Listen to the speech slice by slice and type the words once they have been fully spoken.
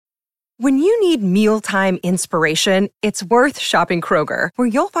When you need mealtime inspiration, it's worth shopping Kroger, where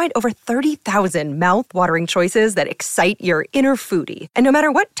you'll find over 30,000 mouth-watering choices that excite your inner foodie. And no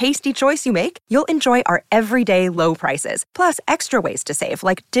matter what tasty choice you make, you'll enjoy our everyday low prices, plus extra ways to save,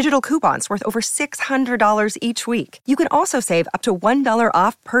 like digital coupons worth over $600 each week. You can also save up to $1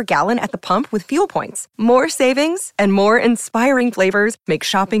 off per gallon at the pump with fuel points. More savings and more inspiring flavors make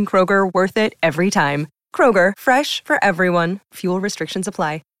shopping Kroger worth it every time. Kroger, fresh for everyone. Fuel restrictions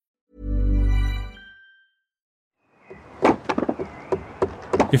apply.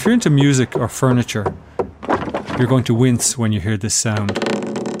 If you're into music or furniture, you're going to wince when you hear this sound.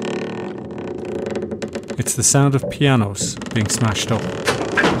 It's the sound of pianos being smashed up.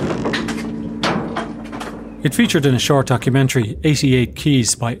 It featured in a short documentary, 88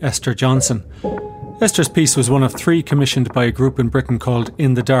 Keys by Esther Johnson. Esther's piece was one of 3 commissioned by a group in Britain called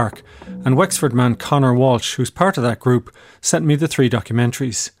In the Dark, and Wexford man Conor Walsh, who's part of that group, sent me the 3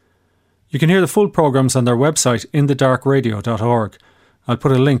 documentaries. You can hear the full programmes on their website, inthedarkradio.org. I'll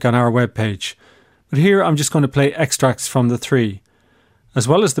put a link on our webpage. But here I'm just going to play extracts from the 3. As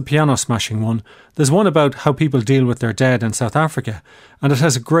well as the piano smashing one, there's one about how people deal with their dead in South Africa, and it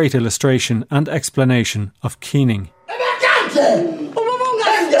has a great illustration and explanation of keening.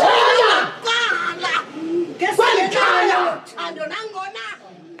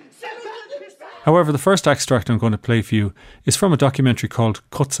 However, the first extract I'm going to play for you is from a documentary called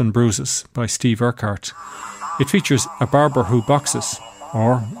Cuts and Bruises by Steve Urquhart. It features a barber who boxes,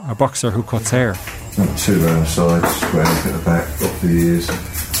 or a boxer who cuts hair. 2 around the sides, square up at the back, up the ears.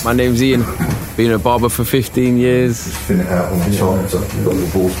 My name's Ian, been a barber for 15 years. Just thin it out on the top, so you've got the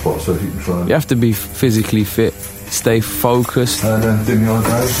bald spot so you can try. You have to be physically fit, stay focused. And dim the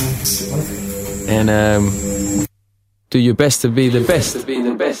eyebrows. And do your best to be the best.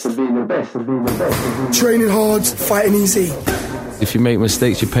 Training hard, fighting easy. If you make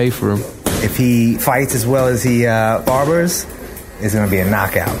mistakes, you pay for them. If he fights as well as he barbers, it's going to be a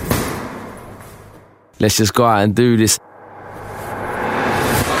knockout. Let's just go out and do this.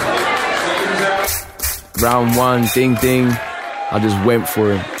 Round 1, ding ding, I just went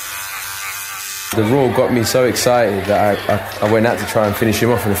for him. The Raw got me so excited that I went out to try and finish him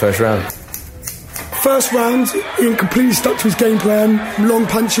off in the first round. First round, Ian completely stuck to his game plan. Long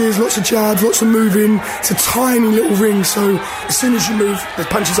punches, lots of jabs, lots of moving. It's a tiny little ring, so as soon as you move, there's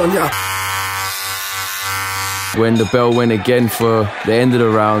punches on you. When the bell went again for the end of the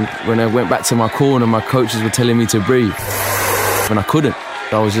round, when I went back to my corner, my coaches were telling me to breathe. And I couldn't.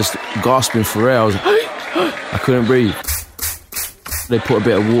 I was just gasping for air. I was like, I couldn't breathe. They put a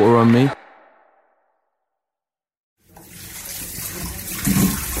bit of water on me.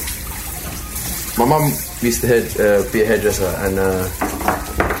 My mum used to be a hairdresser, and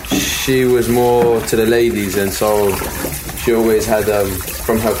she was more to the ladies, and so she always had,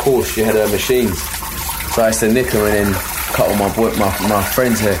 from her course, she had her machines. So I used to nick her and then cut all my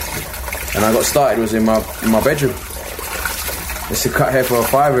friend's hair. And I got started, was in my bedroom. I used to cut hair for a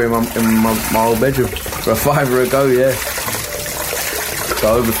 £5 in my old bedroom. For a £5 ago, yeah.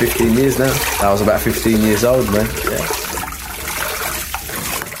 So over 15 years now. I was about 15 years old, man, yeah.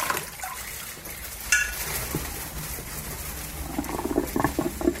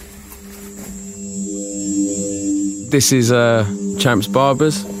 This is Champs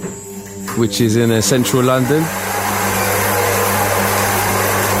Barbers, which is in central London.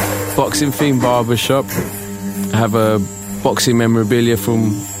 Boxing themed barber shop. I have a boxing memorabilia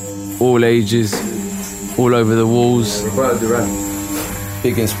from all ages, all over the walls.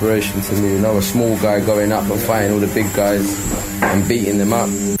 Big inspiration to me, you know, a small guy going up and fighting all the big guys and beating them up.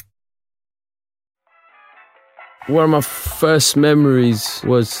 One of my first memories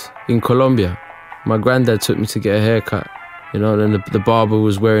was in Colombia. My granddad took me to get a haircut, you know, and the barber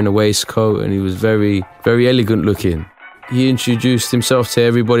was wearing a waistcoat and he was very, very elegant looking. He introduced himself to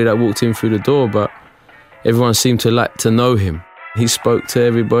everybody that walked in through the door, but everyone seemed to like to know him. He spoke to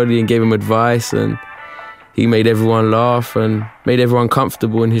everybody and gave them advice, and he made everyone laugh and made everyone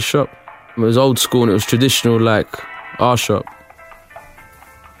comfortable in his shop. It was old school and it was traditional like our shop.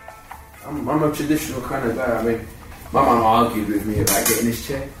 I'm a traditional kind of guy. I mean, my mum argued with me about getting this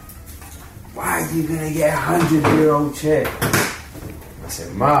chair. Why are you going to get a 100-year-old chair? I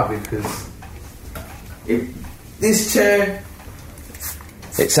said, Ma, because this chair,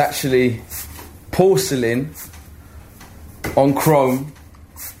 it's actually porcelain on chrome,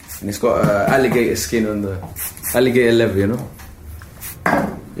 and it's got alligator skin on the alligator leather, you know.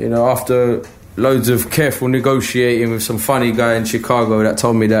 You know, after loads of careful negotiating with some funny guy in Chicago that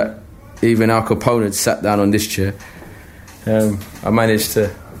told me that even Al Capone had sat down on this chair, I managed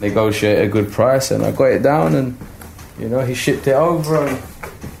to negotiate a good price, and I got it down, and you know, he shipped it over, and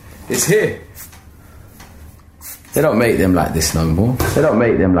It's here. They don't make them like this no more. They don't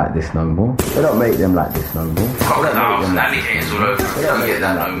make them like this no more. They don't make them like this no more. Oh no, alligators all over. They don't get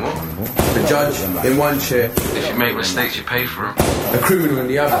that no more. The judge in one chair. If you make mistakes, you pay for them. A criminal in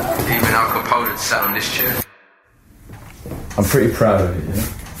the other. Even Al Capone sat on this chair. I'm pretty proud of it, you know?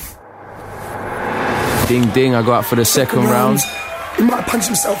 Ding ding, I go out for the second round. He might punch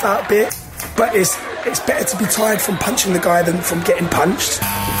himself out a bit, but it's better to be tired from punching the guy than from getting punched.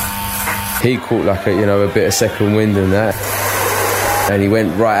 He caught like a bit of second wind and that, and he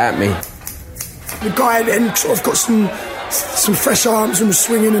went right at me. The guy then sort of got some fresh arms and was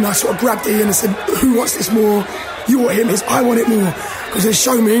swinging, and I sort of grabbed Ian and said, "Who wants this more? You want him? I want it more." Because they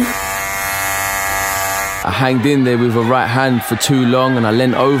show me. I hanged in there with a right hand for too long, and I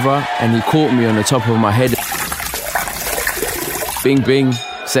leant over and he caught me on the top of my head. Bing bing,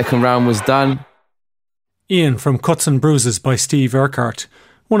 second round was done. Ian from Cuts and Bruises by Steve Urquhart,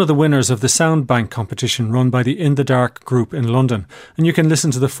 one of the winners of the Soundbank competition run by the In the Dark group in London, and you can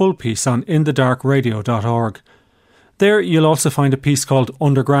listen to the full piece on inthedarkradio.org. There you'll also find a piece called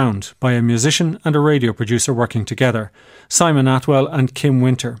Underground by a musician and a radio producer working together, Simon Atwell and Kim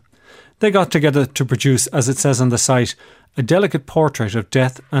Winter. They got together to produce, as it says on the site, a delicate portrait of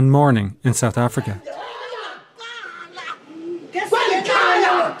death and mourning in South Africa.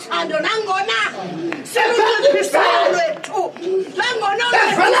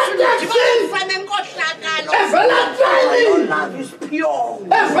 Love is pure.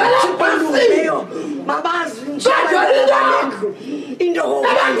 The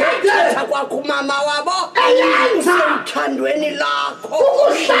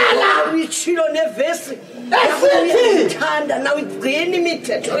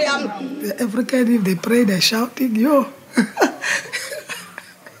African, if they pray, they're shouting, yo.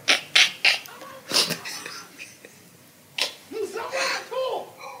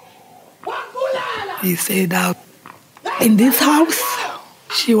 He said that in this house,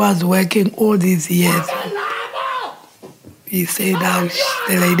 she was working all these years. He said that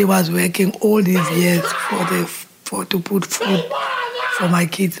the lady was working all these years to put food for my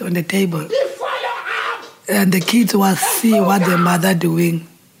kids on the table. And the kids will see what their mother doing.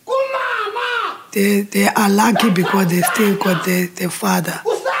 They are lucky because they still got their father.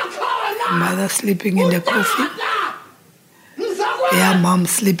 The mother sleeping in the coffin. Their mom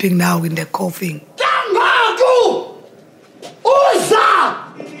sleeping now in the coffin.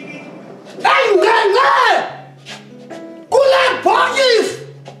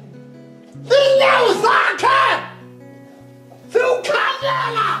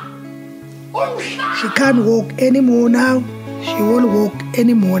 She can't walk anymore now. She won't walk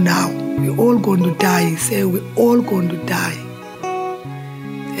anymore now. We're all going to die. He said, we're all going to die.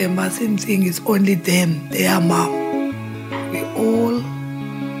 They mustn't think it's only them, their mom. We're all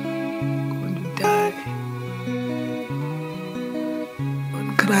going to die.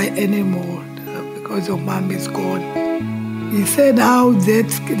 Don't cry anymore because your mom is gone. He said how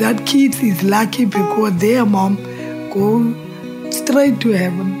that kid is lucky because their mom go straight to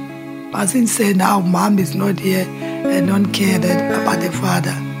heaven. Mustn't say now mom is not here and don't care about the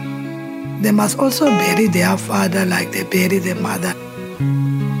father. They must also bury their father like they bury their mother.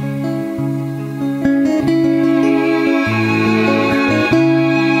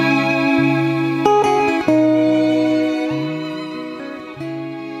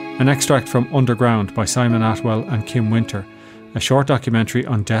 An extract from Underground by Simon Atwell and Kim Winter, a short documentary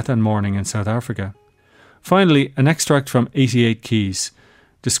on death and mourning in South Africa. Finally, an extract from 88 Keys,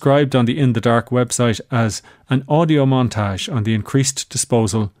 described on the In the Dark website as an audio montage on the increased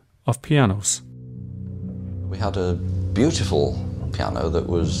disposal of pianos. We had a beautiful piano that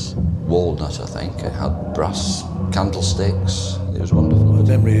was walnut, I think. It had brass candlesticks. It was wonderful. My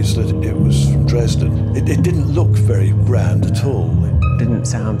memory is that it was from Dresden. It didn't look very grand at all. It didn't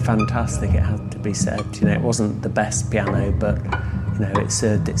sound fantastic, it had to be said. It wasn't the best piano, but it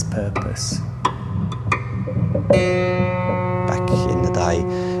served its purpose. Back in the day,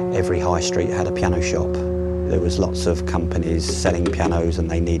 every high street had a piano shop. There was lots of companies selling pianos and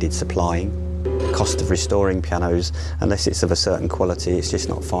they needed supplying. The cost of restoring pianos, unless it's of a certain quality, it's just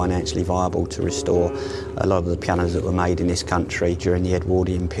not financially viable to restore. A lot of the pianos that were made in this country during the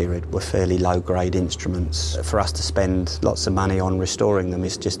Edwardian period were fairly low-grade instruments. For us to spend lots of money on restoring them,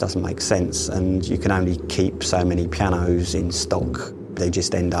 it just doesn't make sense, and you can only keep so many pianos in stock. They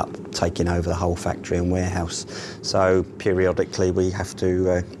just end up taking over the whole factory and warehouse. So periodically we have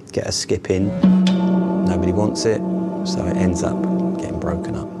to get a skip in. Nobody wants it, so it ends up getting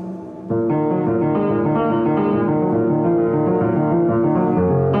broken up.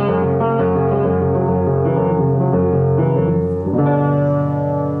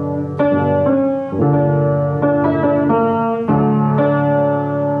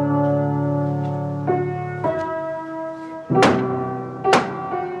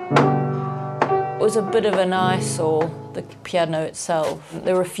 bit of an eyesore, the piano itself.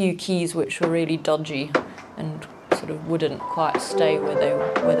 There were a few keys which were really dodgy and sort of wouldn't quite stay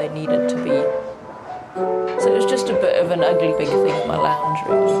where they needed to be. So it was just a bit of an ugly big thing in my lounge,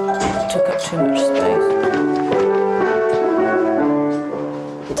 really. It took up too much space.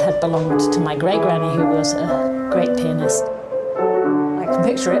 It had belonged to my great-granny, who was a great pianist. I can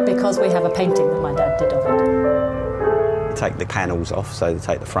picture it because we have a painting that my dad did of it. Take the panels off, so they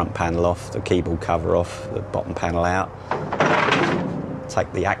take the front panel off, the keyboard cover off, the bottom panel out.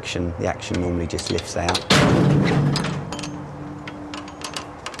 Take the action normally just lifts out.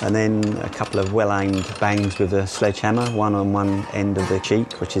 And then a couple of well-aimed bangs with a sledgehammer, one on one end of the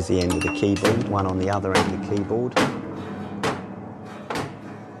cheek, which is the end of the keyboard, one on the other end of the keyboard.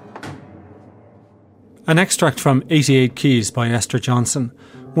 An extract from 88 Keys by Esther Johnson,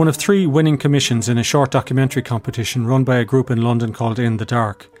 one of 3 winning commissions in a short documentary competition run by a group in London called In the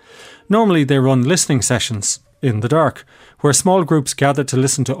Dark. Normally they run listening sessions, in the dark, where small groups gather to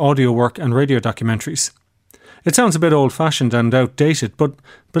listen to audio work and radio documentaries. It sounds a bit old-fashioned and outdated, but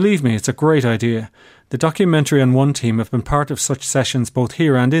believe me, it's a great idea. The Documentary on One team have been part of such sessions both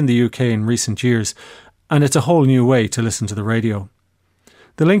here and in the UK in recent years, and it's a whole new way to listen to the radio.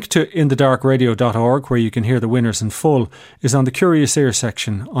 The link to inthedarkradio.org, where you can hear the winners in full, is on the Curious Ear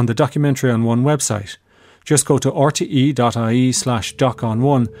section on the Documentary on One website. Just go to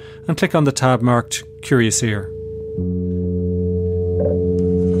rte.ie/doc-on-one and click on the tab marked Curious Ear.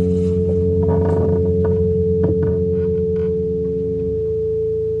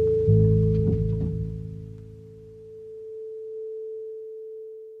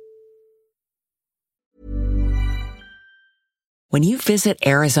 When you visit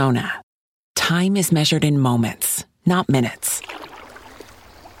Arizona, time is measured in moments, not minutes.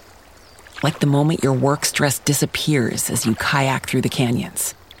 Like the moment your work stress disappears as you kayak through the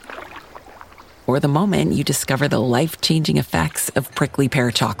canyons. Or the moment you discover the life-changing effects of prickly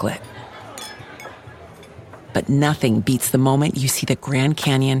pear chocolate. But nothing beats the moment you see the Grand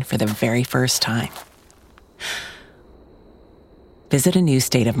Canyon for the very first time. Visit a new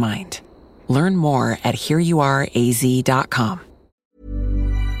state of mind. Learn more at hereyouareaz.com.